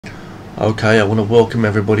Okay, I want to welcome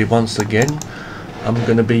everybody once again. I'm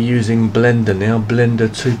going to be using Blender now, Blender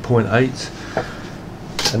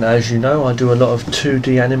 2.8, and as you know I do a lot of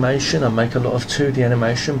 2D animation. I make a lot of 2D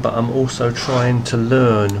animation, but I'm also trying to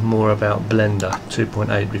learn more about Blender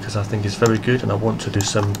 2.8 because I think it's very good and I want to do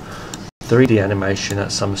some 3D animation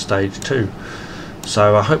at some stage too.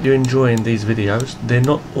 So I hope you're enjoying these videos. They're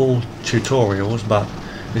not all tutorials, but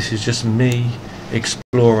this is just me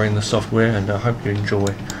exploring the software, and I hope you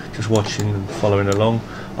enjoy just watching and following along.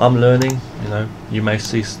 I'm learning, you know, you may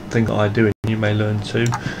see things that I do and you may learn too.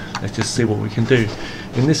 Let's just see what we can do.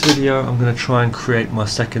 In this video I'm going to try and create my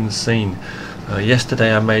second scene.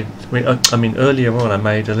 Yesterday earlier on I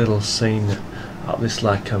made a little scene up this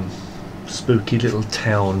like spooky little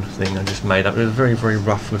town thing I just made up. It was very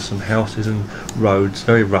rough with some houses and roads,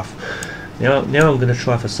 very rough. Now I'm going to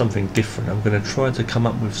try for something different. I'm going to try to come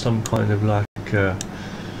up with some kind of like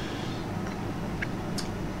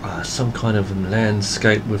some kind of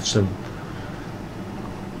landscape with some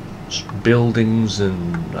buildings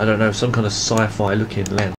and I don't know, some kind of sci-fi looking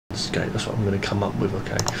landscape. That's what I'm going to come up with.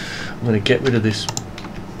 Okay, I'm going to get rid of this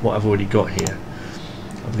what I've already got here.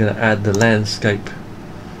 I'm going to add the landscape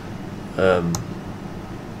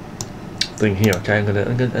thing here. Okay, I'm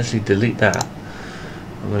going to actually delete that.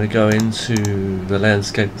 I'm going to go into the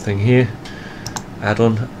landscape thing here, add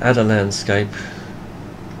a landscape.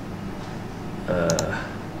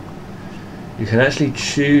 You can actually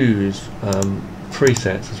choose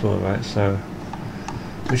presets as well, right? So,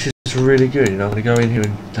 which is really good. You know, I'm going to go in here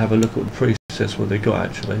and have a look at the presets, what they got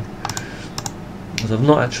actually, because I've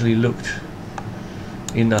not actually looked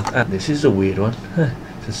enough at this. This is a weird one.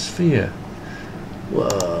 It's a sphere.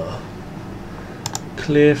 Whoa.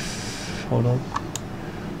 Cliff. Hold on.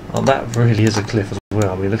 Oh, that really is a cliff as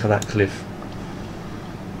well. I mean, look at that cliff.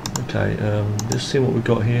 Okay, let's see what we've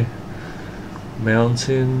got here.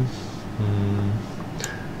 Mountain.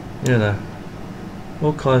 You know,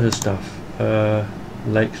 all kinds of stuff.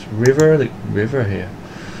 Lakes, river, the river here.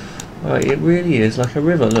 Wow, it really is like a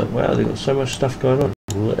river. Look, wow, they've got so much stuff going on.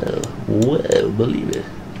 Whoa, believe it.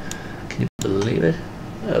 Can you believe it?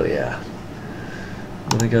 Oh yeah. I'm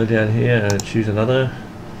gonna go down here and choose another.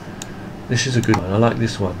 This is a good one. I like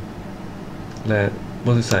this one. What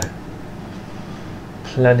does it say?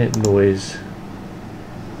 Planet noise.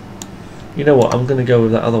 You know what? I'm going to go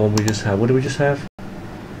with that other one we just had. What did we just have?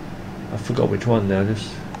 I forgot which one now.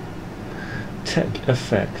 Just tech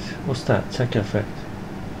effect. What's that? Tech effect.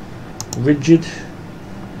 Rigid.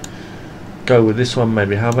 Go with this one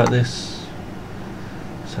maybe. How about this?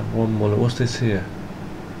 Let's have one more. What's this here?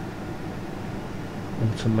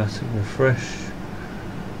 Automatic refresh.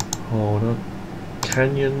 Hold on.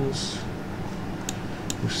 Canyons.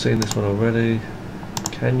 We've seen this one already.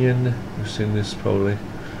 Canyon. We've seen this probably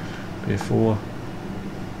before.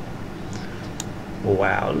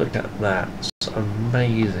 Wow, look at that. It's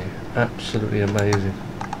amazing. Absolutely amazing.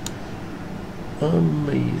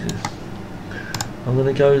 Amazing. I'm going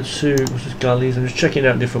to go to, what's this, gullies? I'm just checking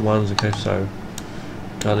out different ones. Okay, so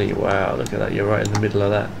gully. Wow, look at that. You're right in the middle of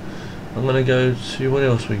that. I'm going to go to, what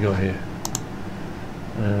else we got here?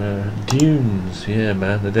 Dunes. Yeah,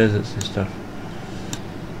 man, the deserts and stuff.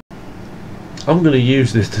 I'm going to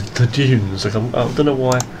use this, the dunes. Like I don't know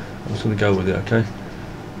why. I'm just going to go with it. Okay.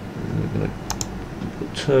 I'm going to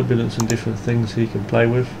put turbulence and different things he can play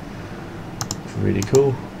with. It's really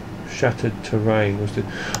cool. Shattered terrain. I'm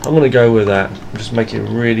going to go with that. Just make it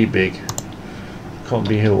really big. Can't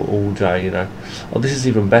be here all day, you know. Oh, this is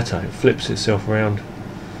even better. It flips itself around.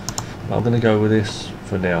 But I'm going to go with this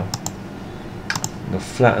for now. I'm going to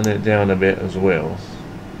flatten it down a bit as well.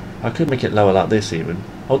 I could make it lower like this even.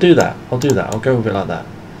 I'll do that. I'll go with it like that.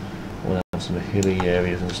 We'll have some hilly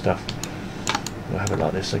areas and stuff. We'll have it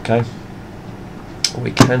like this, okay? What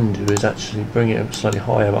we can do is actually bring it slightly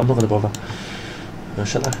higher, but I'm not going to bother.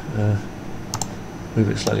 Shall I? Move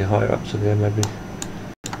it slightly higher up to there, maybe.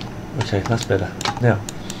 Okay, that's better. Now,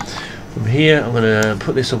 from here, I'm going to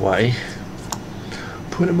put this away.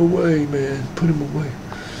 Put him away, man. Put him away.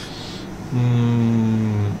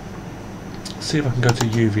 See if I can go to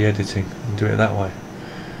UV editing and do it that way.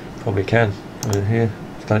 Probably can. Over here.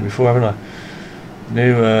 I've done it before, haven't I?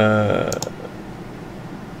 New,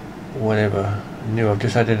 whatever. New. I've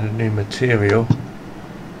just added a new material.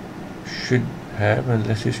 Should have,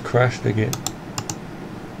 unless it's crashed again.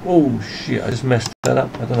 Oh shit! I just messed that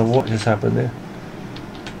up. I don't know what just happened there.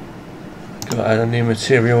 Got to add a new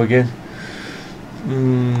material again.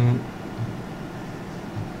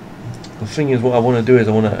 The thing is, what I want to do is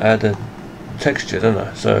I want to add a texture, don't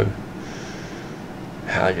I? So,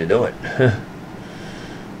 how do you do it?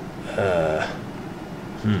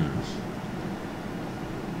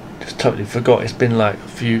 totally forgot. It's been like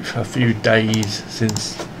a few days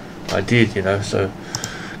since I did, you know. So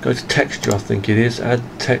go to texture, I think it is. Add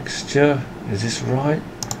texture. Is this right?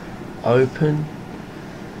 Open.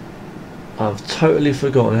 I've totally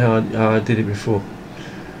forgotten how I did it before.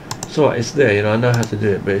 It's alright, it's there, you know. I know how to do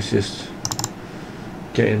it, but it's just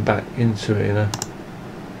getting back into it, you know.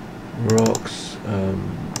 Rocks.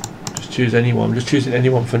 Just choose anyone. I'm just choosing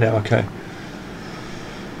anyone for now. Okay.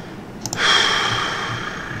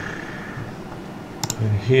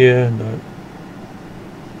 And here, no.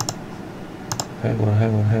 Hang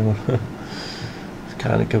on. It's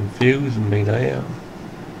kind of confusing me now.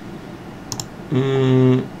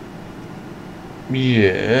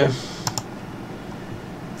 Yeah.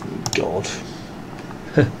 God.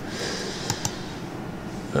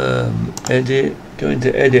 Edit. Go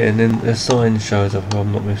into edit, and then the sign shows up, if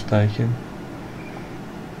I'm not mistaken.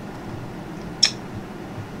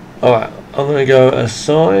 Alright, I'm going to go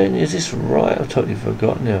assign. Is this right? I've totally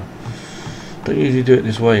forgotten now. Don't usually do it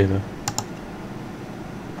this way, you know.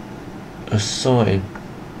 Assign.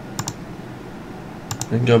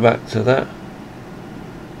 Then go back to that.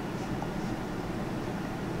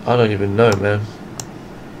 I don't even know, man.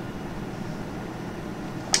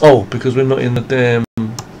 Oh, because we're not in the damn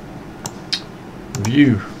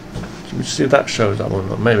view. So we see if that shows up or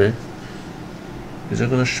not. Maybe. Is it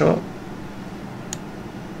going to show up?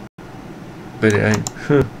 Bet it ain't.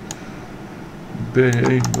 Bet it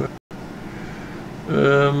ain't.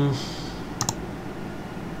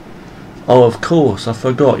 Oh, of course, I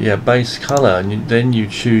forgot. Yeah, base color, and then you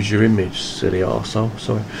choose your image. Silly arsehole.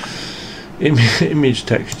 Sorry. Image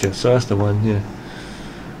texture. So that's the one. Yeah.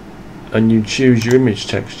 And you choose your image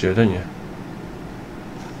texture, don't you?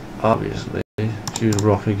 Obviously. Choose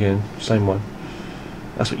rock again. Same one.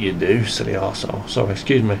 That's what you do, silly arsehole. Sorry,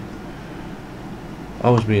 excuse me. I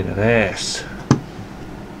was being an ass.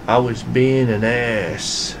 I was being an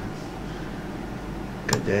ass.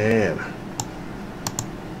 God damn.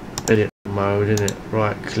 Edit mode, innit?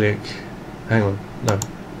 Right click. Hang on. No.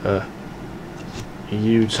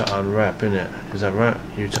 U to unwrap, innit? Is that right?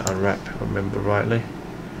 U to unwrap, if I remember rightly.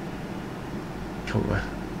 Come on.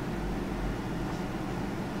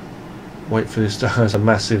 Wait for this to has a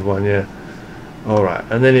massive one, yeah. Alright,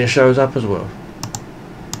 and then it shows up as well.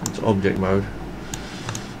 It's object mode.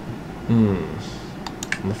 And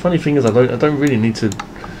the funny thing is I don't really need to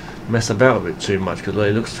mess about with it too much because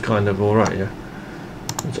it looks kind of alright, yeah.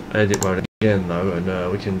 Let's edit mode again though,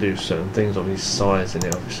 and we can do certain things on these size in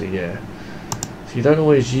it, obviously, yeah. So you don't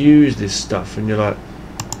always use this stuff, and you're like,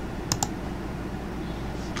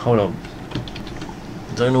 hold on.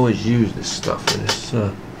 You don't always use this stuff in this.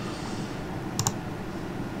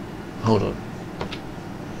 Hold on.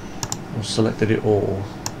 I've selected it all.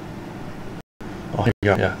 Oh, here we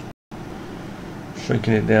go. Yeah.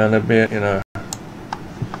 Shrinking it down a bit, you know.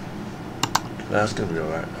 That's gonna be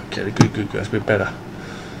alright. Okay, good. That's a bit better.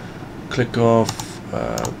 Click off.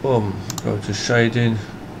 Boom. Go to shading.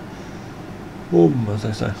 Boom, as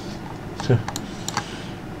they say.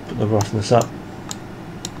 Put the roughness up.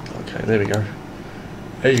 Okay, there we go.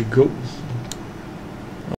 There you go.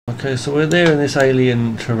 Okay, so we're there in this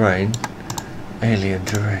alien terrain. Alien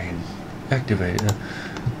terrain. Activate it.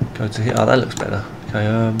 Go to here. Oh, that looks better. Okay,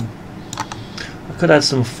 I could add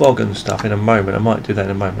some fog and stuff in a moment. I might do that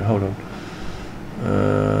in a moment. Hold on.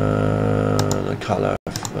 The colour,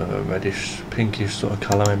 reddish, pinkish sort of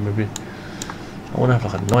colour, maybe. I want to have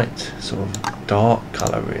like a night sort of dark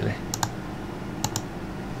colour, really.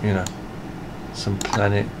 You know, some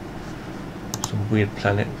planet, some weird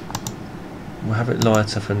planet. We'll have it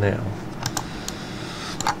lighter for now.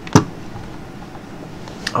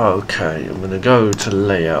 Okay, I'm going to go to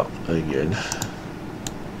layout again.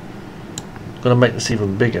 I'm going to make this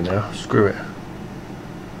even bigger now. Screw it.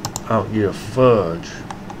 Out you fudge.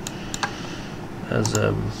 As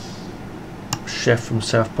Chef from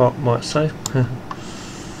South Park might say.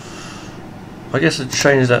 I guess I'd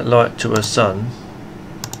change that light to a sun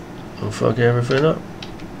and fog everything up.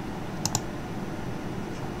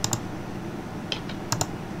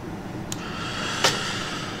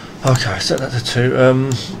 Okay, set that to 2.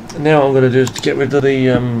 Now I'm going to do is to get rid of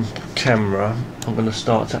the camera. I'm going to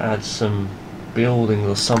start to add some buildings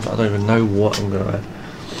or something. I don't even know what I'm going to add.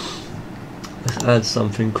 Let's add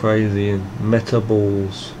something crazy in meta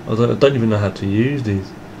balls. I don't even know how to use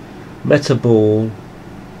these. Meta ball.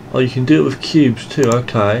 Oh, you can do it with cubes too.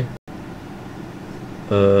 Okay.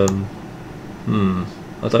 I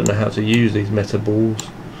don't know how to use these meta balls.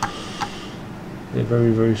 They're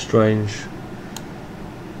very, very strange.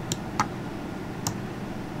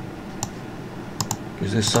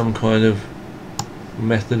 Is there some kind of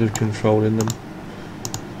method of controlling them?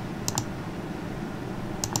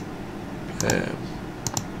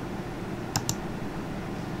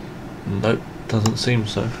 Nope, doesn't seem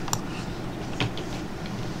so.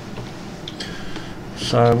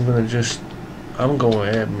 So I'm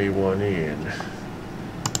going to add me one in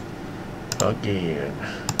again.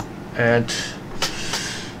 Add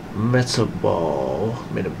metaball,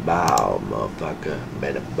 motherfucker,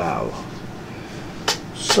 metaball.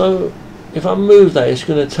 So if I move that, it's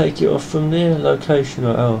going to take it off from their location.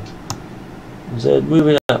 Oh, Z, move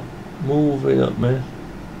it up, man.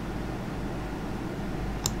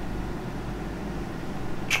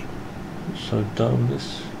 So dumb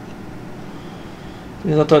this.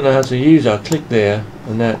 Because I don't know how to use it. I click there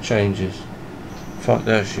and that changes. Fuck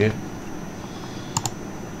that shit.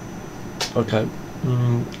 Okay.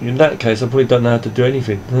 In that case, I probably don't know how to do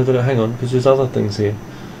anything. I don't know, hang on, because there's other things here.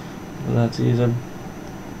 I don't know how to use them.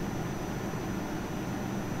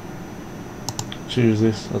 Choose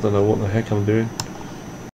this. I don't know what the heck I'm doing.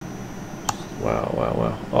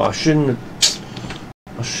 Wow. Oh, I shouldn't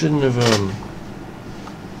have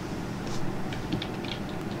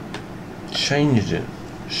changed it.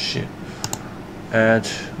 Shit. I'm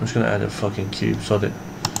just gonna add a fucking cube, sod it.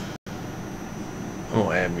 I'm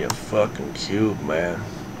gonna add me a fucking cube, man.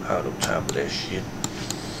 Out of time for that shit.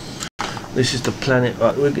 This is the planet.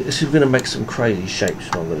 Right, this is gonna make some crazy shapes.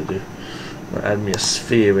 What I'm gonna do. I'm gonna add me a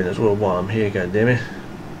sphere in as well while I'm here, goddammit.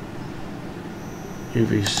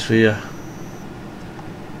 UV sphere.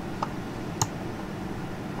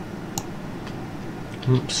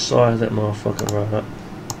 Size that motherfucker right up.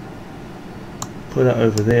 Put that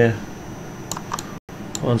over there.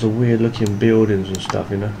 Ones of weird looking buildings and stuff,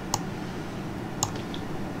 you know.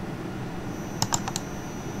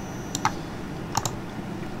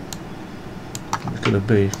 It's gonna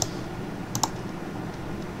be.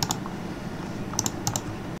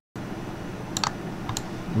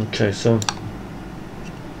 Okay, so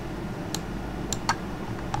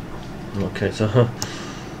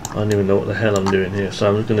I don't even know what the hell I'm doing here. So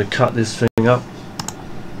I'm just gonna cut this thing up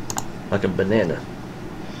like a banana.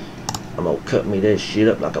 I'm gonna cut me that shit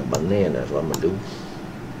up like a banana. That's what I'm gonna do.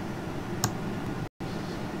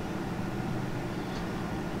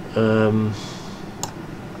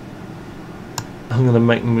 I'm gonna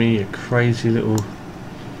make me a crazy little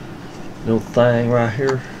thing right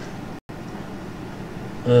here.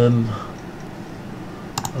 I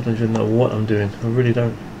don't even know what I'm doing. I really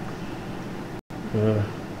don't.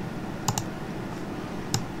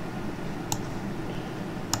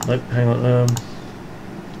 Nope, hang on.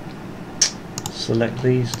 Select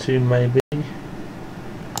these two maybe,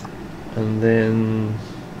 and then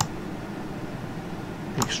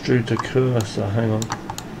extrude to cursor. Hang on.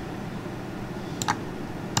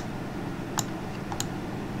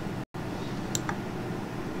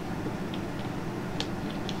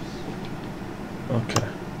 Okay.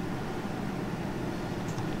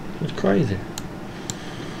 It's crazy.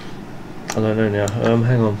 I don't know now.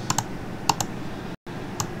 Hang on.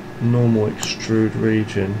 Normal extrude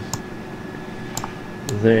region.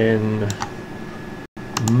 Then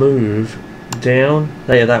move down.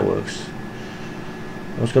 Yeah, that works.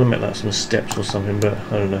 I was going to make like some steps or something, but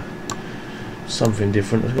I don't know. Something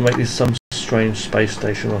different. I was going to make this some strange space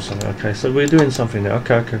station or something. Okay, so we're doing something now.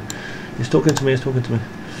 Okay. He's talking to me.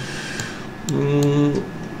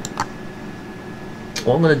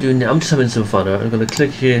 What I'm going to do now, I'm just having some fun. Right? I'm going to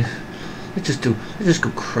click here. Let's just go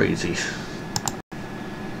crazy,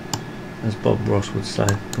 as Bob Ross would say.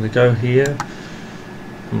 I'm going to go here.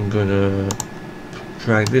 I'm going to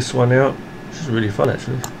drag this one out, which is really fun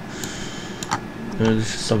actually.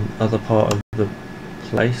 This is some other part of the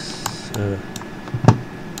place,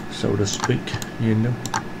 so to speak, you know.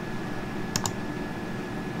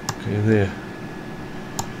 Okay, there.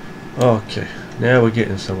 Okay, now we're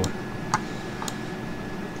getting somewhere.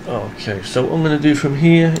 Okay, so what I'm going to do from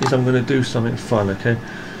here is I'm going to do something fun, okay?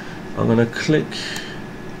 I'm going to click...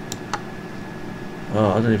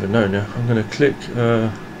 Oh, I don't even know now. I'm going to click...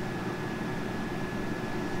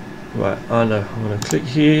 Right, I know. I'm going to click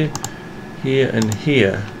here, here and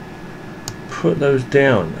here. Put those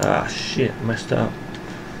down. Ah, shit, messed up.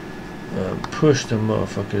 Push them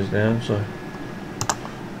motherfuckers down, so...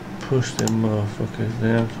 Push them motherfuckers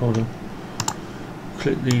down. Hold on.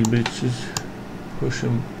 Click these bitches. Push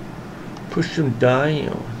them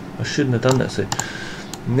down. I shouldn't have done that. So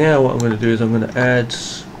now what I'm going to do is I'm going to add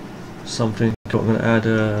something. I'm going to add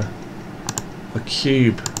a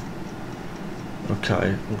cube.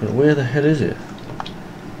 Okay. Where the hell is it?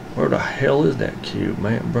 Where the hell is that cube,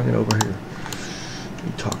 man? Bring it over here.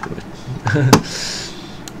 You talk to it.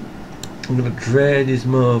 I'm going to drag this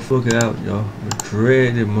motherfucker out, y'all. I'm going to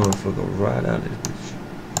drag this motherfucker right out of this bitch.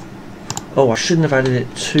 Oh, I shouldn't have added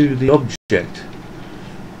it to the object.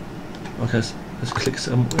 Okay, let's click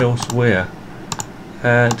somewhere elsewhere.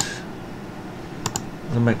 Add.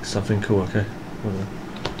 I'll make something cool. Okay.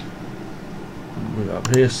 Move it up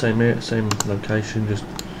here, same location, just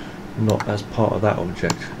not as part of that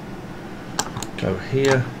object. Go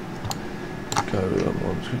here. Go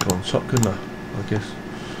on top, couldn't I guess.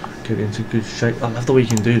 Get it into good shape. I love the way you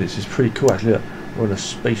can do this. It's pretty cool actually. Look, we're on a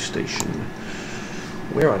space station.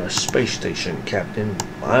 We're on a space station, Captain.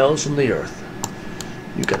 Miles from the Earth.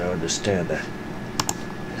 You gotta understand that.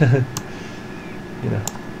 you know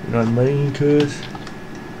what I mean, cuz.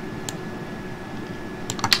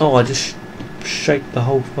 Oh, I just shaped the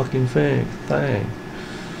whole fucking thing.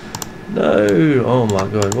 No. Oh my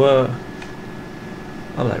god. What?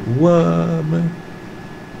 I'm like, what, man?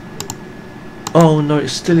 Oh no, it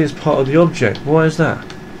still is part of the object. Why is that?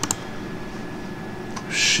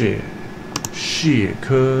 Shit,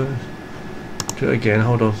 cuz. Do it again.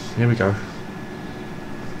 Hold on. Here we go.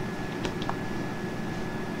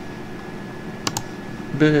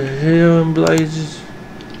 The hell and blazes.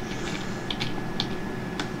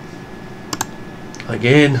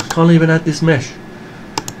 Again, can't even add this mesh.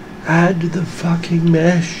 Add the fucking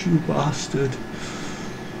mesh, you bastard.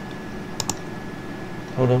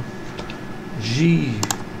 Hold on. G.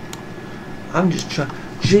 I'm just trying.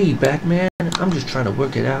 G, Batman. I'm just trying to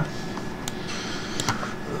work it out.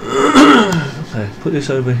 Okay, put this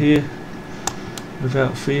over here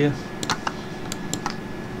without fear.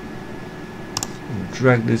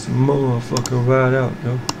 Drag this motherfucker right out,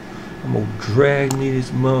 yo. I'm gonna drag me this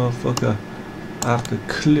motherfucker off the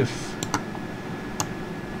cliff.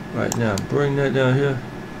 Right now, bring that down here.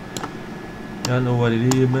 Y'all know what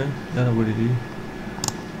it is, man. Y'all know what it is.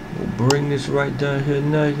 We'll bring this right down here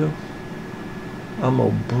now, yo. I'm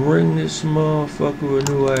gonna bring this motherfucker a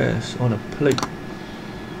new ass on a plate.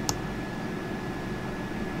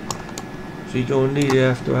 So you gonna need it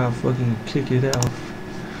after I fucking kick it off.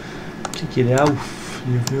 Kick it off.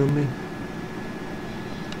 You feel me?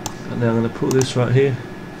 And now I'm gonna put this right here.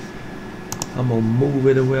 I'm gonna move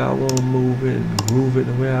it the way I want to move it, and move it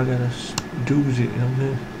the way I gotta do it. You know what I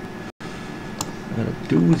mean? I gotta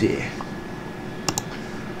do it.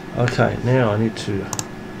 Okay, now I need to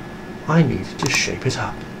shape it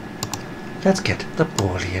up. Let's get the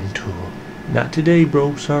Boolean tool. Not today,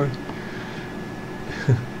 bro. Sorry.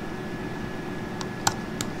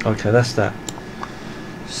 Okay, that's that.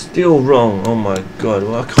 Still wrong. Oh my god.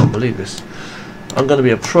 Well, I can't believe this. I'm gonna be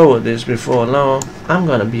a pro at this before long. I'm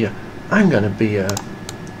gonna be a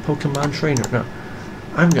Pokemon trainer. No,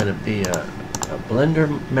 I'm gonna be a Blender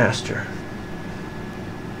master.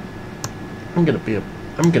 I'm gonna be a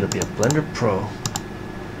Blender pro.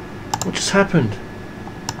 What just happened?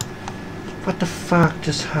 What the fuck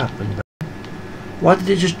just happened, man? Why did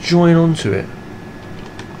it just join onto it?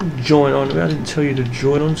 Join on it. I didn't tell you to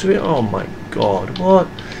join onto it. Oh my god, what?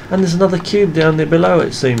 And there's another cube down there below,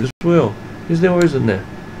 it seems, as well. Is there or isn't there?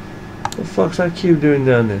 What the fuck's that cube doing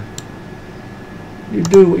down there? You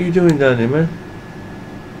do what you doing down there, man?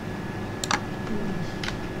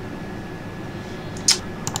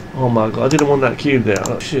 Oh my god, I didn't want that cube there.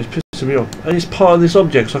 Oh, shit, it's pissing me off. And it's part of this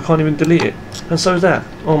object, so I can't even delete it. And so is that.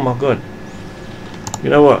 Oh my god. You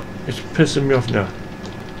know what? It's pissing me off now.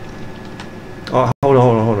 Oh, hold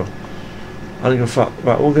on. I don't give a fuck.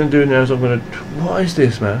 Right, what we're going to do now is I'm going to... What is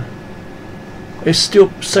this, man? It's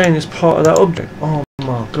still saying it's part of that object. Oh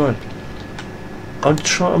my god. I'm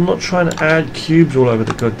not trying to add cubes all over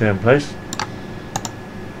the goddamn place.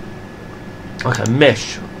 Okay,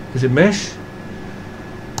 mesh. Is it mesh?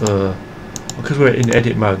 Because we're in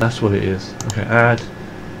edit mode, that's what it is. Okay, add.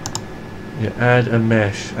 Yeah, add a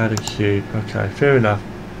mesh. Add a cube. Okay, fair enough.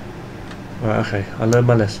 Right, okay. I learned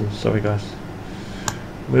my lesson. Sorry, guys.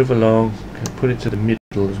 Move along. Okay, put it to the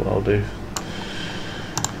middle is what I'll do.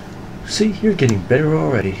 See, you're getting better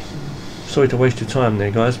already. Sorry to waste your time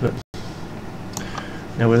there, guys, but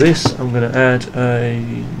now with this, I'm going to add a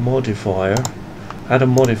modifier. Add a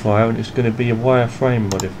modifier, and it's going to be a wireframe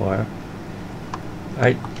modifier.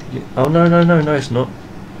 Oh no, it's not.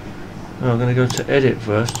 No, I'm going to go to edit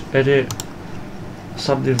first. Edit,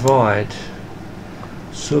 subdivide.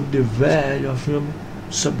 Subdivide, you feel me?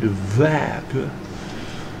 Subdivide.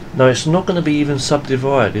 No, it's not going to be even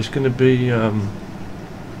subdivide. It's going to be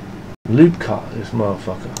loop cut. This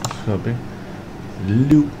motherfucker. It's going to be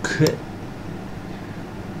loop cut.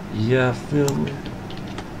 Yeah, feel me?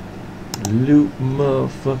 Loop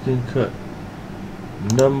motherfucking cut.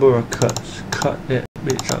 Number of cuts. Cut that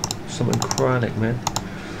bitch up. Something chronic, man.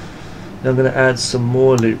 Now I'm going to add some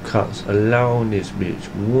more loop cuts along this bitch.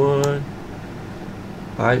 1,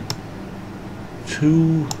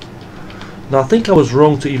 2, Now I think I was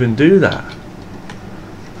wrong to even do that.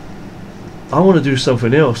 I want to do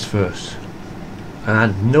something else first, and I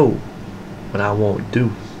know what I want to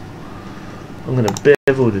do. I'm gonna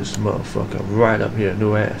bevel this motherfucker right up here,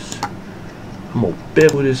 no ass. I'm gonna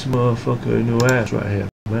bevel this motherfucker, no ass right here,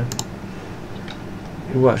 man.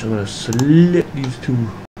 You watch, I'm gonna select these two.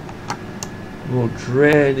 I'm gonna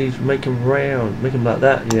drag these, make them round, make them like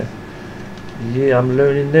that, yeah. Yeah, I'm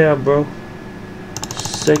learning now, bro.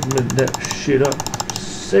 Segment that shit up.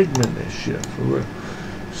 Segment that shit up, for real.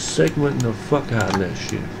 Segment the fuck out of that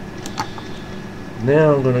shit.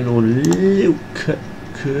 Now I'm gonna go little cut.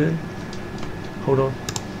 Hold on.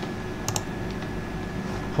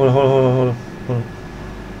 Hold on.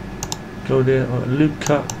 Go there, loop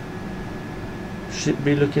cut. Should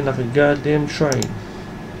be looking like a goddamn train.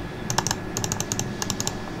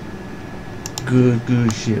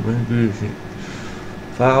 Good shit, man, good shit.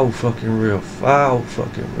 Foul fucking real,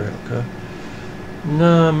 okay?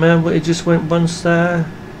 Nah, man, but it just went one side.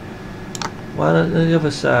 Why not the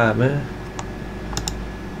other side, man?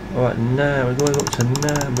 Alright, now we're going up to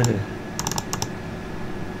 9 minutes.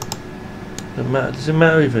 Does it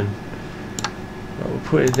matter even? Right, we'll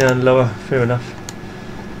put it down lower, fair enough.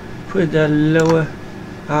 Put it down lower.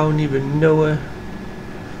 I don't even know her.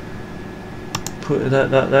 Put it like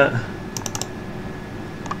that.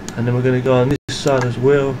 And then we're going to go on this side as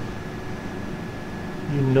well.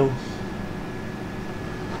 You know.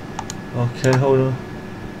 Okay, hold on.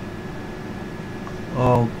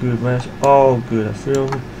 All good, man. It's all good, I feel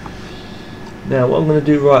me. Now what I'm going to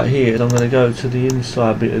do right here is I'm going to go to the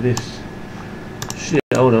inside bit of this. Shit,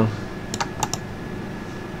 hold on.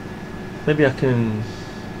 Maybe I can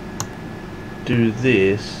do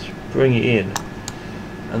this, bring it in,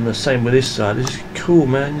 and the same with this side. This is cool,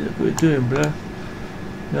 man. Look what we're doing, bro. You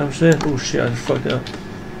know what I'm saying? Oh shit, I just fucked it up.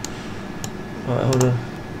 Alright, hold on.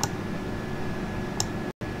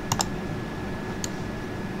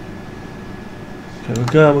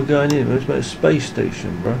 Okay, we're going in. Let's make a space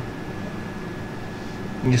station, bro.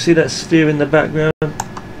 And you see that sphere in the background?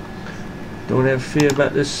 Don't have fear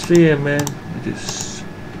about the sphere, man. We just...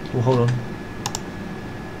 oh, hold on.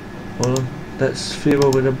 That sphere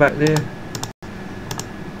over the back there,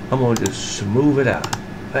 I'm gonna just smooth it out.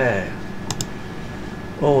 Bam.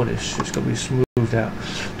 Oh, this shit's gonna be smoothed out.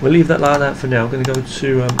 We'll leave that like that for now. I'm gonna go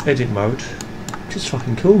to edit mode. Just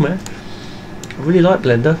fucking cool, man. I really like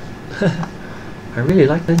Blender. I really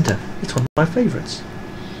like Blender. It's one of my favourites.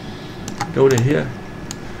 Go to here.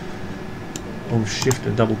 Oh, shift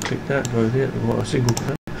and double click that. Go there. What a single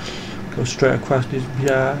click. Go straight across this.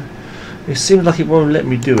 Yeah. It seems like it won't let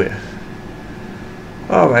me do it.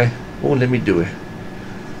 Alright, won't let me do it.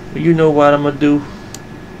 But you know what I'm gonna do?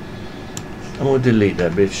 I'm gonna delete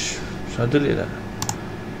that bitch. So I delete that.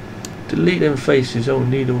 Delete them faces. I don't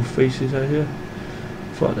need those faces out here.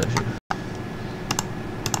 Fuck that shit.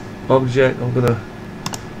 Object, I'm gonna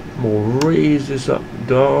raise this up,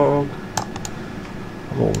 dog.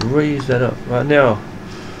 I'm gonna raise that up. Right now,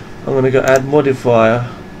 I'm gonna go add modifier.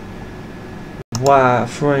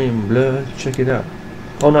 Wireframe blur. Check it out.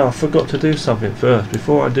 Oh no, I forgot to do something first.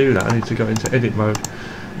 Before I do that, I need to go into edit mode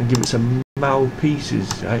and give it some more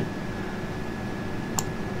pieces, right?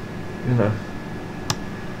 You know,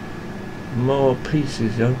 more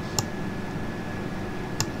pieces, yo.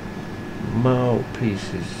 More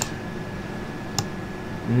pieces.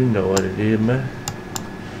 You know what it is, man.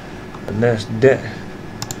 And that's that.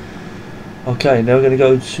 Okay, now we're going to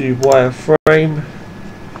go to wireframe.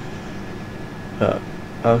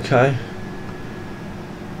 Okay.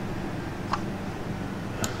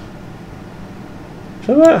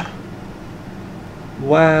 So that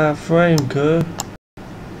wireframe curve.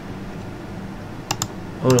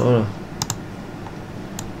 Hold on.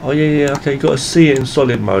 Oh yeah, okay, you got to see it in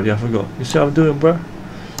solid mode. Yeah, I forgot. You see what I'm doing, bro?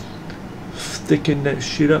 Thicken that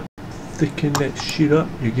shit up.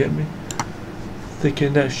 You get me?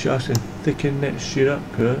 Thicken that shit. I said thicken that shit up,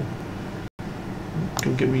 curve.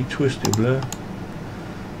 Don't get me twisted, blur.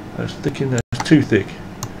 That's thicken. That's too thick.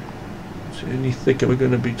 So any thicker, we're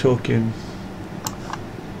going to be talking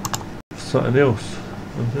something else.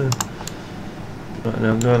 Okay. Right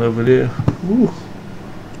now I'm going over there.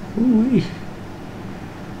 Ooh-wee.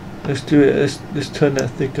 Let's do it. Let's turn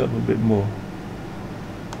that thick up a bit more.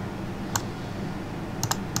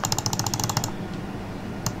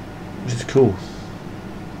 Which is cool.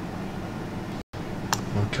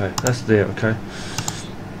 Okay, that's there. Okay.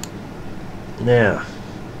 Now,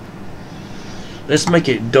 let's make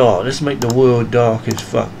it dark. Let's make the world dark as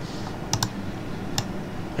fuck.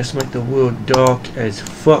 Let's make the world dark as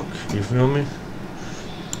fuck. You feel me?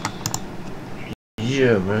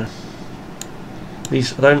 Yeah, man.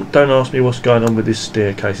 Don't ask me what's going on with this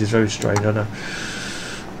staircase. It's very strange. I know.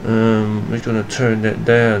 We're gonna turn that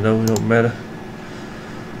down. No, it don't matter.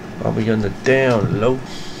 Are we on the down low?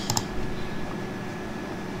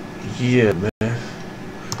 Yeah, man.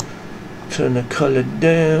 Turn the color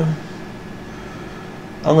down.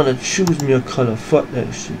 I'm gonna choose me a color. Fuck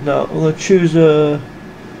that shit. Now I'm gonna choose a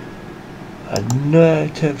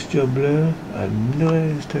nice texture blur. A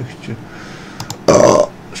nice texture.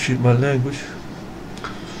 Excuse my language.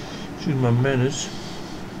 Excuse my manners.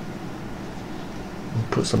 I'll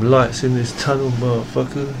put some lights in this tunnel,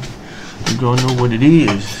 motherfucker. You gonna know what it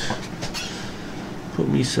is. Put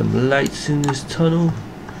me some lights in this tunnel,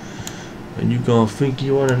 and you gonna think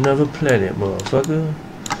you on another planet, motherfucker.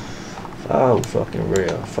 Foul fucking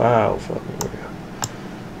real. Foul fucking real.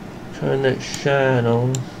 Turn that shine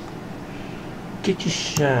on. Get your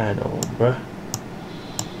shine on, bruh.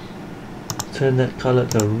 Turn that colour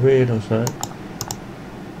to red or something.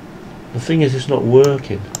 The thing is, it's not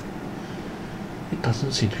working. It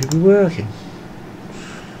doesn't seem to be working.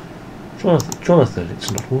 Jonathan,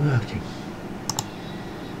 it's not working.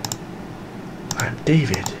 I'm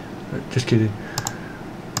David. Just kidding.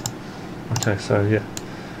 Okay, so yeah.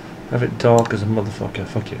 Have it dark as a motherfucker.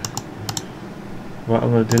 Fuck you. Right,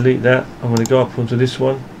 I'm going to delete that. I'm going to go up onto this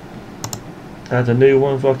one. Add a new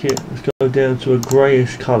one. Fuck it. Let's go down to a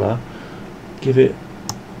greyish colour. Give it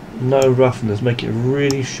no roughness. Make it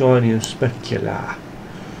really shiny and specular.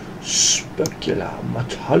 Specular.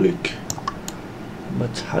 Metallic.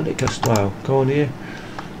 Metallica style. Go on here.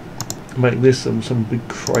 Make this some big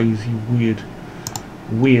crazy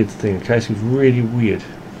weird thing. Okay, so it's really weird.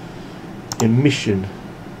 Emission.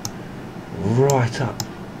 Right up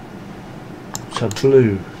to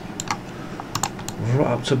blue. Right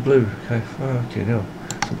up to blue. Okay, fucking hell.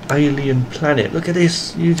 Some alien planet. Look at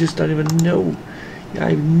this. You just don't even know. You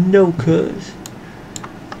don't even know, cuz.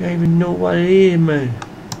 You don't even know what it is, man.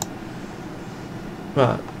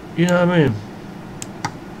 Right, you know what I mean?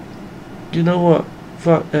 You know what?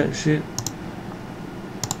 Fuck that shit.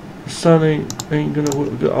 The sun ain't gonna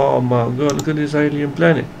work. Oh my god, look at this alien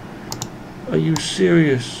planet. Are you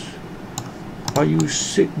serious? Are you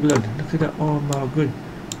sick, blood? Look at that. Oh my god.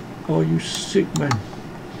 Are you sick, man?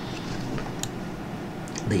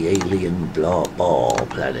 The alien blah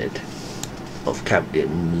planet of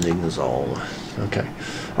Captain Zing Zong. Okay.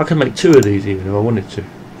 I can make 2 of these even if I wanted to.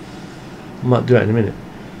 I might do that in a minute.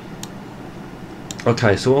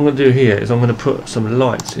 Okay, so what I'm going to do here is I'm going to put some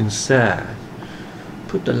lights inside.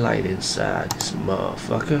 Put the light inside this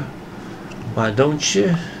motherfucker. Why don't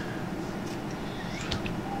you?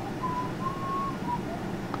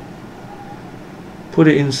 Put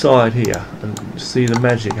it inside here and see the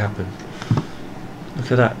magic happen.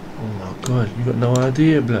 Look at that. Oh my god, you got no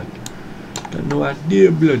idea, blood. Got no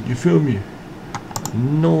idea, blood, you feel me?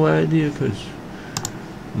 No idea, cuz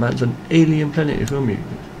man's an alien planet, you feel me?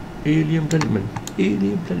 Alien planet, man.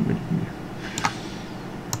 Alien planet, man.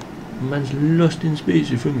 Man's lost in space,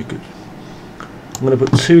 you feel me, cuz? I'm going to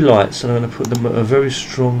put 2 lights and I'm going to put them at a very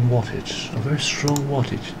strong wattage. A very strong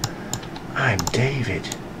wattage. I'm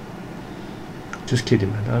David. Just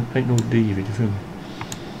kidding, man. I ain't no David, you feel me?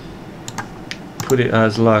 Put it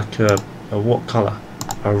as like a what colour?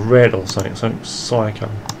 A red or something psycho.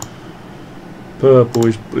 Purple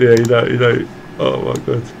is, yeah, you know. Oh my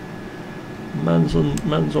god.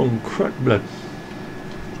 Man's on crack, blood.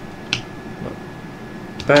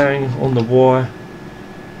 Bang on the wire.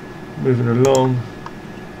 Moving along.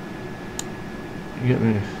 You get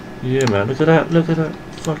me? Yeah, man. Look at that. Look at that.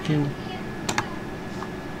 Fucking.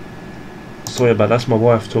 Sorry about that. That's my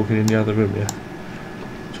wife talking in the other room. Yeah.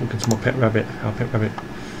 Talking to my pet rabbit. Our pet rabbit.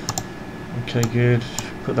 Okay, good.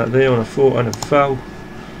 Put that there on a 4 and a foul. You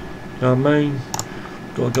know what I mean?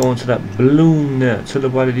 Gotta go onto that balloon now. Tell her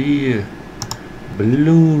what it is.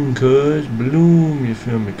 Balloon, cuz. Balloon, you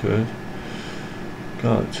feel me, cuz?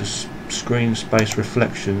 God, just screen space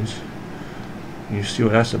reflections. You see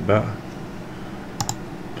what that's about?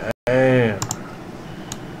 Damn.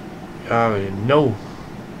 You already know.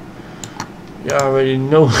 You already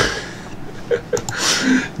know.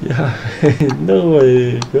 You already know what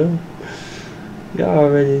it is, bro. You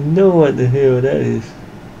already know what the hell that is.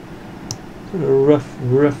 Put a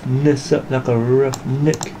roughness up like a rough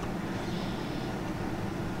neck.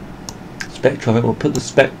 Spectra, I think we'll put the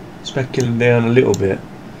speculum down a little bit.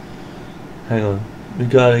 Hang on. We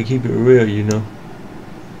gotta keep it real, you know.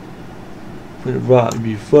 Put it right, you'd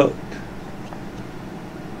be fucked.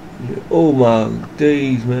 Yeah, oh my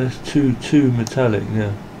days, man, it's too metallic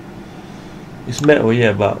now. It's metal,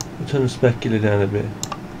 yeah, but we'll turn the specular down a bit.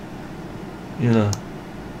 You know,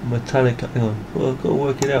 metallic. Hang on, well, I've got to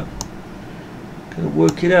work it out. Gotta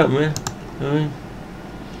work it out, man. I mean,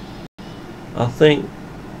 I think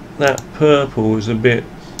that purple is a bit.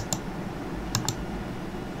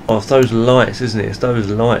 Oh, it's those lights, isn't it? It's those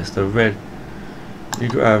lights, the red. You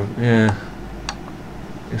gotta have, yeah.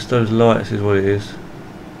 It's those lights, is what it is.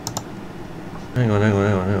 Hang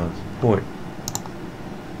on. Point.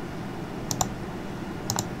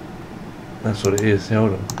 That's what it is.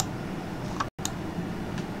 Hold on.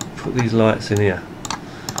 Put these lights in here.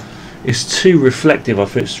 It's too reflective. I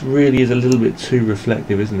think it really is a little bit too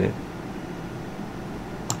reflective, isn't it?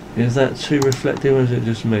 Is that too reflective, or is it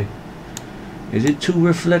just me? Is it too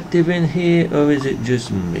reflective in here, or is it just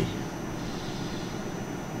me?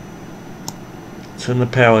 Turn the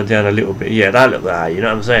power down a little bit. Yeah, that looks better. You know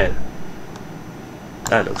what I'm saying?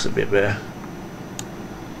 That looks a bit better.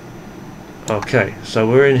 Okay, so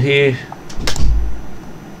we're in here.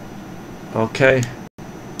 Okay.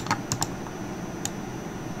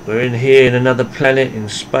 We're in here in another planet in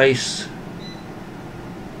space.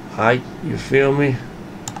 Hey, you feel me?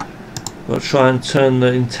 Got to try and turn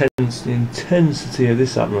the intensity of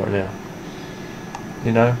this up right now.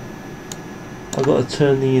 You know? I've got to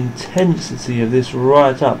turn the intensity of this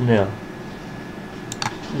right up now.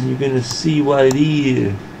 And you're going to see what it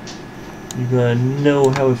is. You're going to know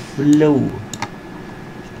how it flows.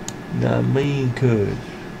 Know what I mean, cuz.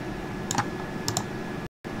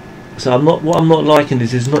 So what I'm not liking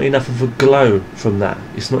is there's not enough of a glow from that.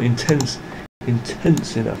 It's not intense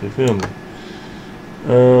enough, you feel me?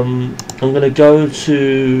 I'm going to go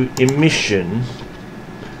to emission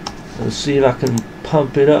and see if I can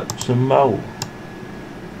pump it up some more.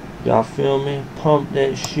 Y'all feel me? Pump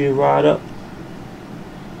that shit right up.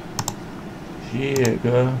 Yeah,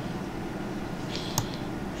 girl.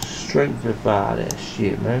 Strengthify that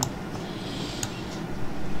shit, man.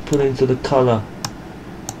 Put it into the color.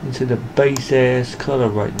 Into the base ass colour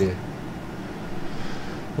right there.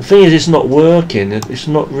 The thing is, it's not working. It's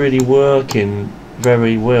not really working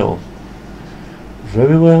very well.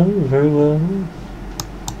 Very well.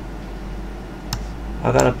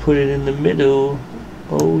 I gotta put it in the middle.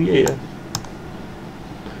 Oh yeah.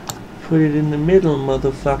 Put it in the middle,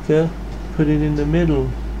 motherfucker. Put it in the middle.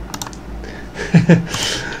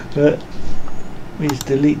 But we just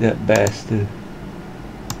delete that bastard.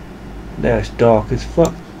 Now it's dark as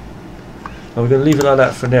fuck. We're going to leave it like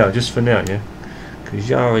that for now, just for now, yeah? Because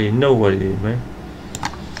you already know what it is, man.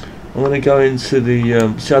 I'm going to go into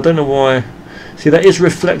the... see, I don't know why... See, that is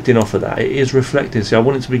reflecting off of that. It is reflecting. See, I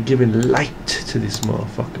want it to be giving light to this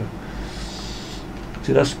motherfucker.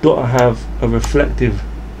 See, that's got to have a reflective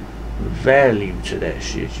value to that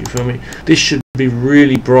shit, you feel me? This should be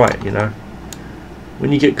really bright, you know?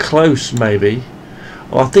 When you get close, maybe...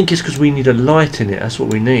 Oh, I think it's because we need a light in it. That's what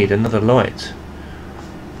we need, another light.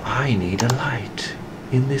 I need a light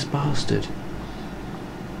in this bastard.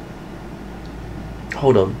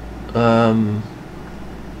 Hold on.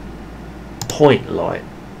 Point light.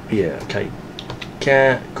 Yeah, okay.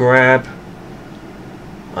 Can't grab.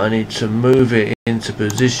 I need to move it into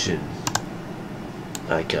position.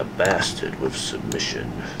 Like a bastard with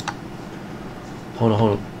submission. Hold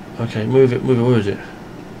on. Okay, move it. Where is it?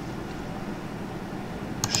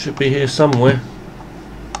 Should be here somewhere.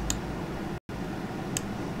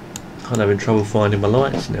 I'm having trouble finding my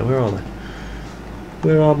lights now. Where are they?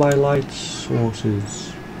 Where are my light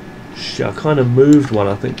sources? Shit, I kind of moved one,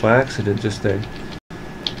 I think, by accident just then.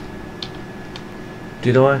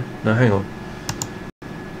 Did I? No, hang on.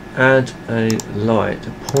 Add a light,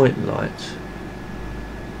 a point light.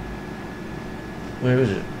 Where is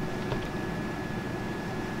it?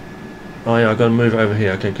 Oh yeah, I've got to move it over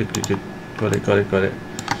here. Okay, good. Got it.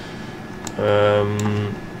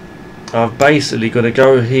 I've basically got to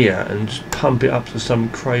go here and just pump it up to some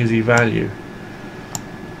crazy value.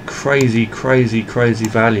 Crazy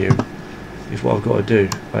value is what I've got to do,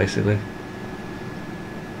 basically.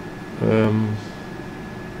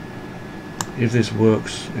 If this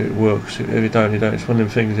works, it works. If it don't, it don't. It's one of them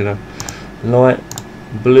things, you know. Light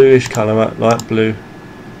bluish colour, light blue.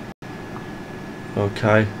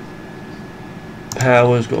 Okay.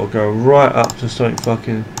 Power's got to go right up to something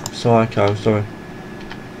fucking psycho. Sorry.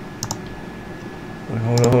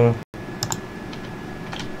 Hold on.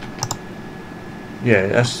 Yeah,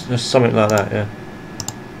 that's something like that.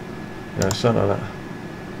 Yeah, something like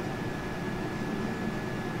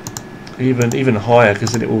that. Even higher,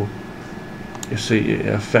 because then it will. You see, it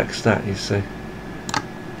affects that. You see.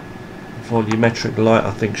 Volumetric light,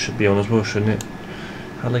 I think, should be on as well, shouldn't it?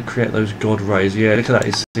 How do they create those god rays? Yeah, look at that.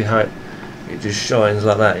 You see how it just shines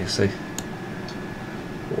like that. You see.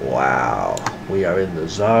 Wow. We are in the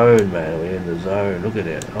zone, man. We're in the zone. Look at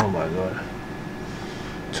it. Oh my god.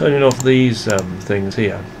 Turning off these things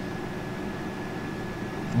here.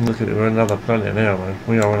 Look at it, we're on another planet now, man.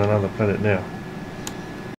 We are on another planet now.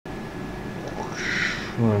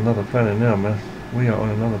 We're on another planet now, man. We are on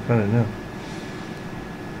another planet now.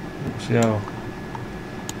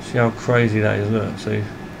 See how crazy that is, look, see.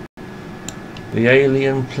 The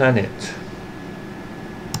alien planet.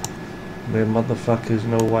 Where motherfuckers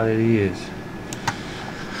know what it is.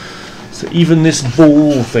 So even this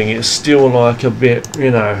ball thing, it's still like a bit,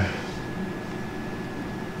 you know,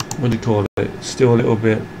 what do you call it? It's still a little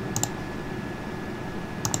bit,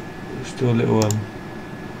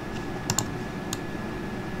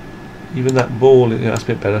 even that ball, yeah, that's a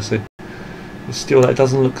bit better, see. It's still, it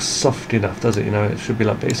doesn't look soft enough, does it? You know, it should be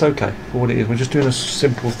like, but it's okay for what it is. We're just doing a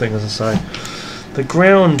simple thing, as I say. The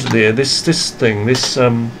ground there, this thing,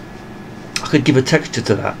 I could give a texture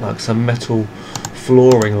to that, like some metal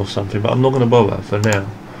flooring or something, but I'm not going to bother for now.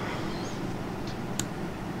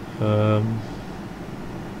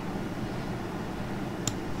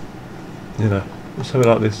 You know, let's have it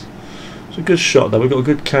like this. It's a good shot though, we've got a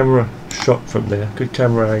good camera shot from there, good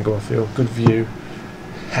camera angle I feel, good view.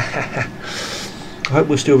 I hope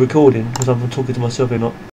we're still recording, because I'm talking to myself or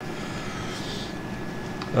not.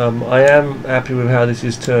 I am happy with how this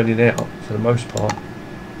is turning out, for the most part.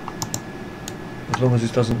 As long as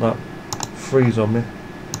this doesn't like freeze on me.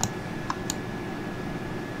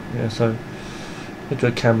 Yeah, so do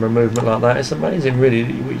a camera movement like that. It's amazing really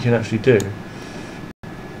what you can actually do.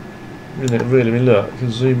 Isn't it really? I mean, look, you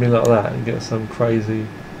can zoom in like that and get some crazy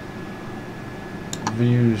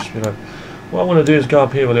views, you know. What I want to do is go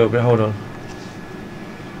up here a little bit, hold on.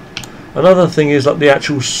 Another thing is like the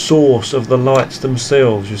actual source of the lights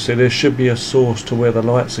themselves. You see, there should be a source to where the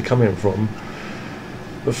lights are coming from.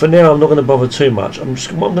 But for now I'm not going to bother too much. What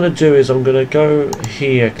I'm going to do is I'm going to go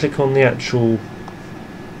here, click on the actual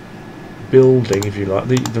building, if you like,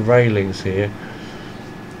 the railings here.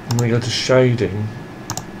 I'm going to go to shading.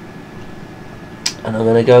 And I'm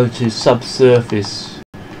going to go to subsurface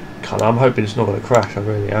colour. I'm hoping it's not going to crash, I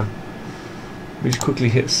really am. Let me just quickly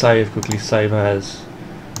hit save, quickly save as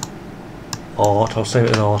art. I'll save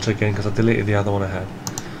it as art again because I deleted the other one I had.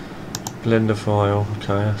 Blender file,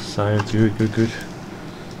 okay, saved, good.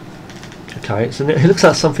 Okay, so it looks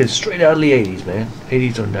like something straight out of the 80s, man.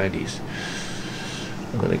 80s or 90s.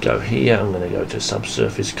 I'm going to go here, I'm going to go to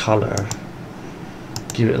subsurface colour.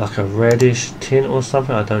 Give it like a reddish tint or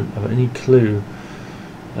something, I don't have any clue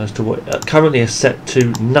as to what. Currently it's set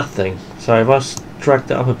to nothing, so if I drag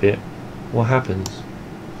that up a bit, what happens?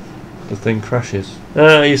 The thing crashes.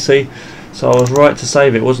 You see, so I was right to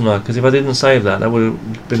save it, wasn't I? Because if I didn't save that, that would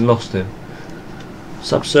have been lost in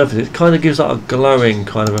subsurface. It kind of gives like a glowing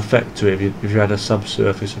kind of effect to it if you had a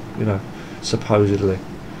subsurface, you know, supposedly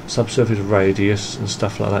subsurface radius and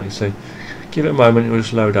stuff like that. You see, give it a moment, it will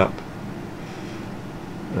just load up.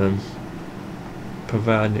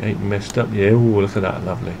 Providing it ain't messed up. Yeah, ooh, look at that,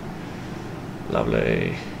 lovely.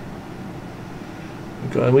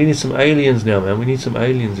 We need some aliens now, man. We need some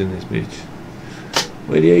aliens in this bitch.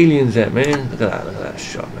 Where the aliens at, man? Look at that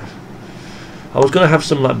shot, man. I was going to have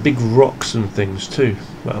some like big rocks and things too,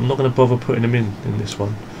 but I'm not going to bother putting them in this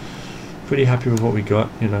one. Pretty happy with what we got,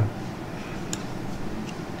 you know.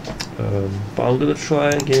 But I'm going to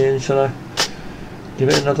try again, shall I? Give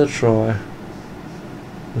it another try.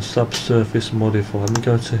 The subsurface modifier. Let me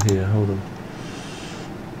go to here, hold on.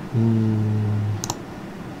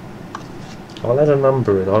 I'll add a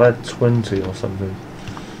number in, I'll add 20 or something.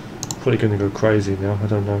 Probably going to go crazy now, I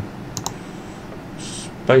don't know.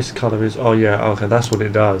 Base colour is, oh yeah, okay, that's what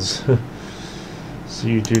it does. So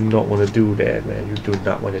you do not want to do that, man. You do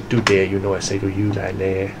not want to do that, you know I say to you like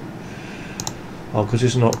there. Oh, because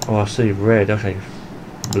it's not, oh I see red, okay.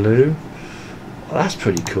 Blue. Oh, that's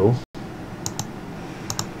pretty cool.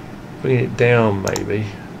 Bring it down maybe.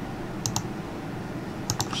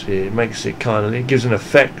 See, it makes it kind of, it gives an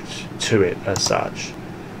effect to it as such.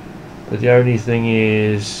 But the only thing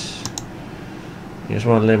is, it's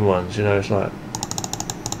one of them ones, you know, it's like,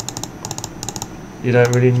 you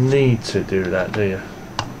don't really need to do that, do you?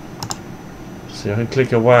 See, I can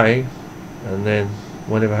click away, and then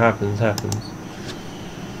whatever happens, happens.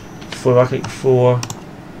 If I click 4,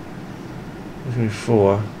 give me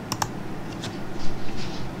 4.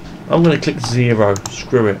 I'm going to click 0,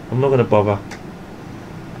 screw it, I'm not going to bother.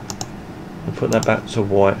 I'll put that back to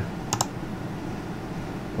white.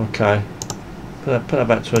 Okay, put that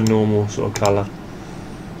back to a normal sort of colour.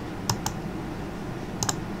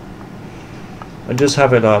 And just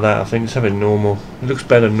have it like that, I think, just have it normal. It looks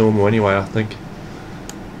better normal anyway, I think.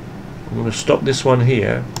 I'm going to stop this one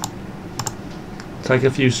here. Take a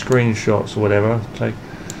few screenshots or whatever.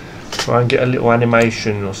 try and get a little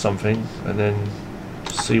animation or something, and then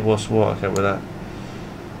see what's what. Okay, with that.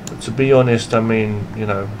 But to be honest, I mean, you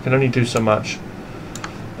know, I can only do so much.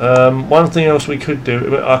 One thing else we could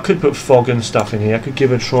do, I could put fog and stuff in here. I could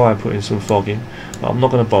give it a try putting some fog in, but I'm not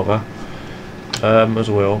going to bother as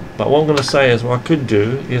well. But what I'm going to say is, what I could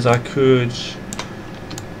do is I could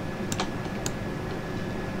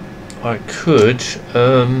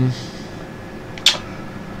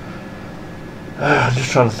I'm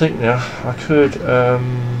just trying to think now. I could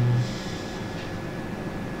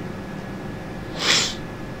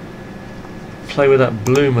play with that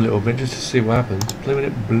bloom a little bit just to see what happens. Play with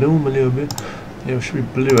it, bloom a little bit. Yeah, it should be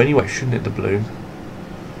blue anyway, shouldn't it, the bloom?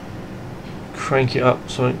 Crank it up,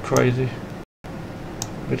 something crazy.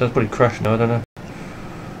 It does probably crash now, I don't know.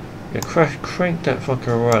 Yeah, crank that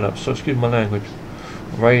fucker right up, so excuse my language.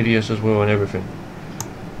 Radius as well and everything.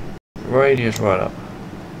 Radius right up.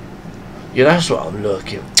 Yeah, that's what I'm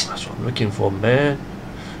looking for, man.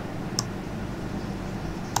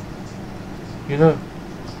 You know,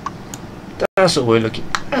 that's what we're looking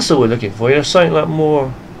for. You know, something like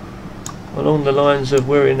more along the lines of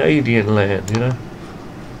we're in alien land. You know.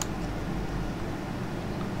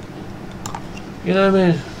 You know what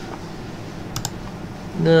I mean?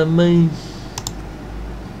 Know what I mean?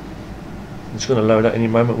 It's gonna load at any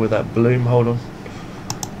moment with that bloom. Hold on.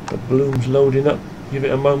 The bloom's loading up. Give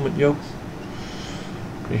it a moment, yo.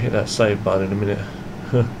 You hit that save button in a minute.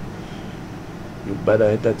 You better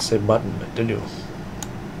hit that save button, don't you?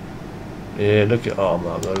 Yeah, look at, oh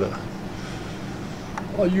my god, look.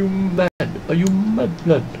 Are you mad? Are you mad,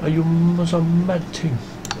 blood? Are you some mad thing?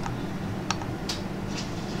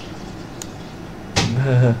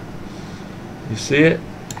 You see it?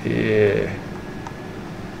 Yeah.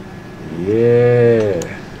 Yeah.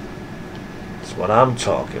 That's what I'm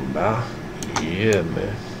talking about. Yeah,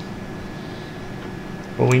 man.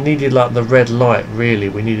 Well, we needed like the red light, really.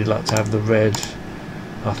 We needed like to have the red,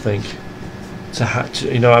 I think, to have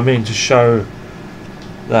to, you know what I mean, to show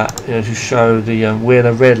that, you know, to show the where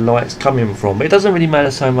the red light's coming from. But it doesn't really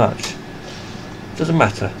matter so much. It doesn't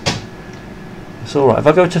matter. It's all right. If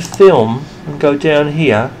I go to film and go down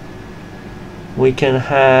here, we can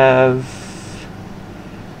have,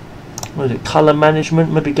 what is it? Color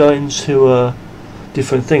management. Maybe go into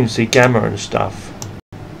different things. See gamma and stuff.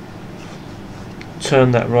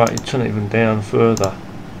 Turn that right, turn it even down further.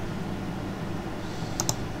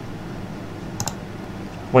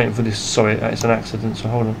 Waiting for this, sorry, it's an accident, so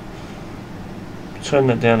hold on. Turn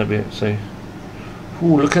that down a bit, see.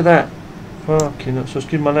 Ooh, look at that. Fucking hell, so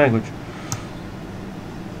excuse my language.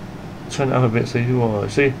 Turn it up a bit, see. Oh,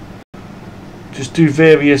 see? Just do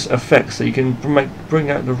various effects so you can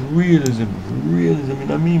bring out the realism, you know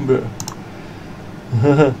what I mean, bro?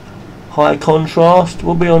 High contrast,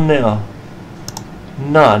 we'll be on now.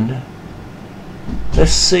 None.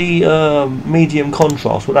 Let's see medium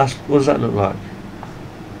contrast. What does that look like?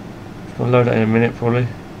 I'll load that in a minute probably.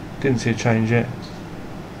 Didn't see a change yet.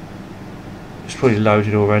 It's probably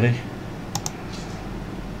loaded already.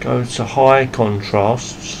 Go to high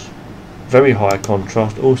contrasts. Very high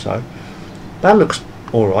contrast also. That looks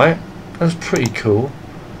alright. That's pretty cool.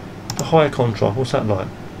 The high contrast, what's that like?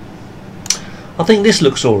 I think this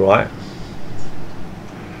looks alright.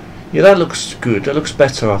 Yeah, that looks good. That looks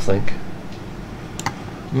better, I think.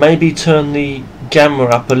 Maybe turn the gamma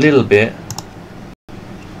up a little bit.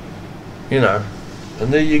 You know.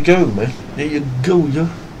 And there you go, man. There you go, yo.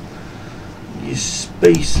 You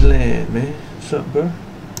space land, man. What's up, bro?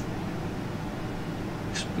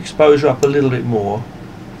 Exposure up a little bit more.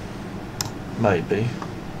 Maybe.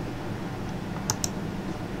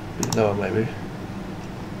 A bit lower, maybe.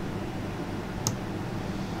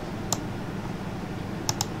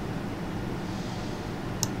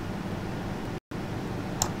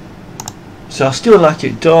 So I still like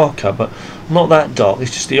it darker, but not that dark.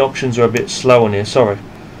 It's just the options are a bit slow on here. Sorry.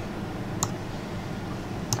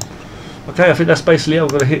 Okay, I think that's basically it. I'm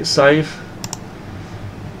going to hit save.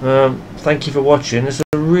 Thank you for watching. It's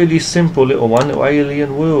a really simple little one, little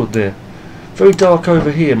alien world there. Very dark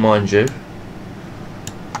over here, mind you.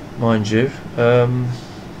 You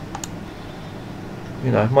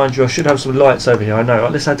know, mind you, I should have some lights over here. I know.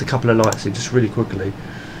 Let's add a couple of lights in just really quickly.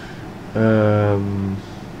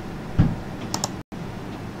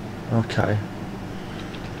 Okay.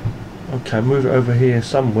 Okay, move it over here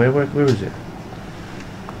somewhere. Where is it?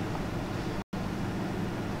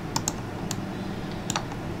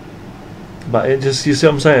 But it just, you see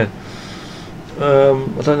what I'm saying?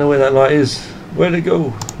 I don't know where that light is. Where'd it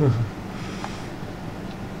go?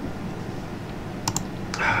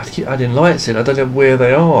 I keep adding lights in. I don't know where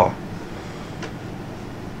they are.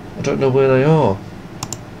 I don't know where they are.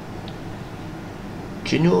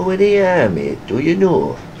 Do you know where they are, mate? Do you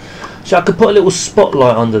know? So I could put a little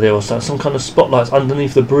spotlight under there or something, some kind of spotlights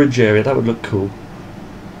underneath the bridge area. That would look cool.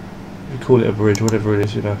 We call it a bridge, whatever it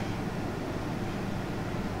is, you know.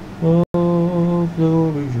 Oh,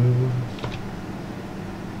 glory.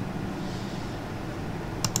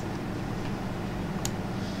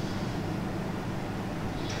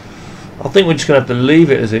 I think we're just going to have to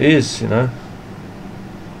leave it as it is, you know.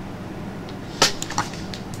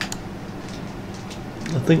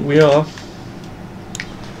 I think we are.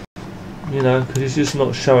 You know, because it's just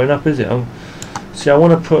not showing up, is it? See, I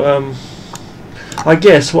want to put, I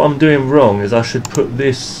guess what I'm doing wrong is I should put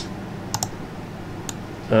this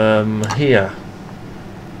here.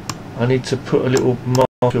 I need to put a little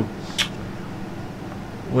marker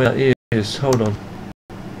where it is. Hold on.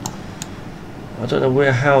 I don't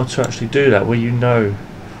know how to actually do that, where you know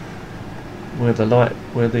where the light,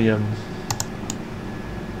 where the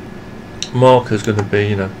marker's going to be,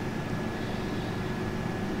 you know.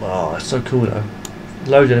 Oh, it's so cool though.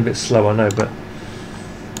 Loading a bit slow, I know, but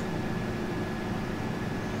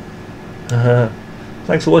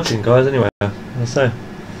thanks for watching, guys. Anyway, I say,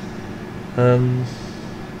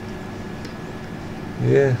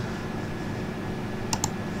 yeah,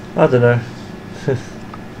 I don't know.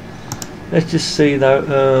 Let's just see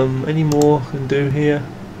though. Any more I can do here?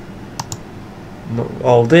 No,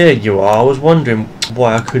 oh, there you are. I was wondering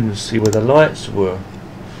why I couldn't see where the lights were.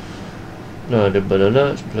 Blinded by the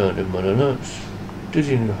lights, blinded by the lights. Did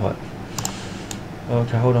you know height?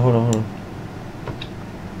 Okay, hold on.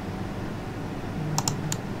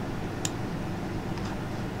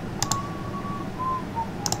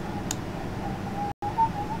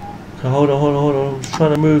 Okay, hold on. I'm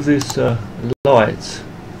trying to move this light.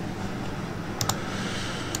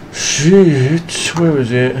 Shit, where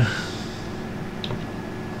is it?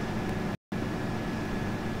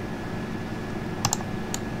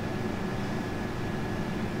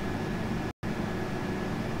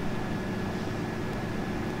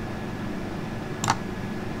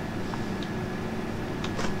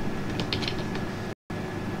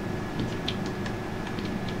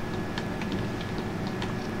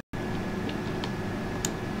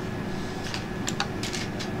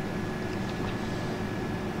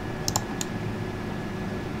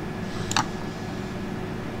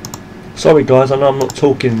 Sorry guys, I know I'm not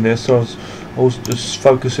talking in this, so I was just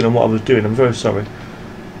focusing on what I was doing. I'm very sorry,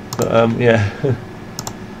 but yeah.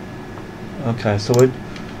 Okay, so we're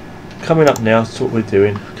coming up now to what we're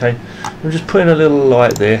doing. Okay, I'm just putting a little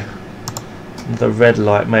light there. The red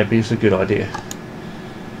light, maybe it's a good idea.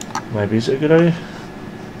 Maybe it's a good idea.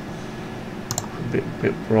 A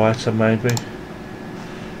bit brighter, maybe.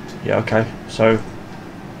 Yeah, okay. So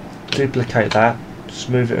duplicate that, just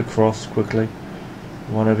move it across quickly.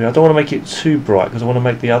 One over here. I don't want to make it too bright because I want to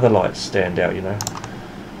make the other lights stand out, you know.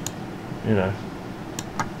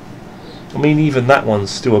 I mean, even that one's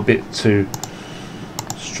still a bit too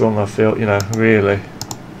strong, I feel, you know, really.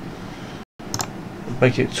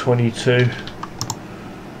 Make it 22.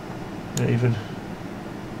 Even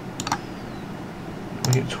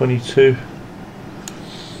make it 22.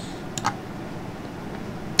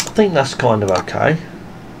 I think that's kind of okay.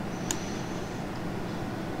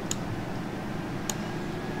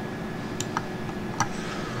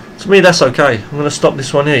 To me that's okay. I'm going to stop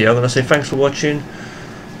this one here. I'm going to say thanks for watching.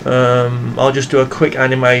 I'll just do a quick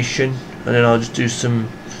animation and then I'll just do some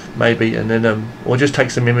maybe, and then or just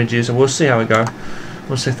take some images and we'll see how it goes. I want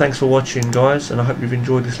to say thanks for watching guys, and I hope you've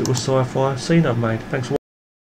enjoyed this little sci-fi scene I've made. Thanks for watching.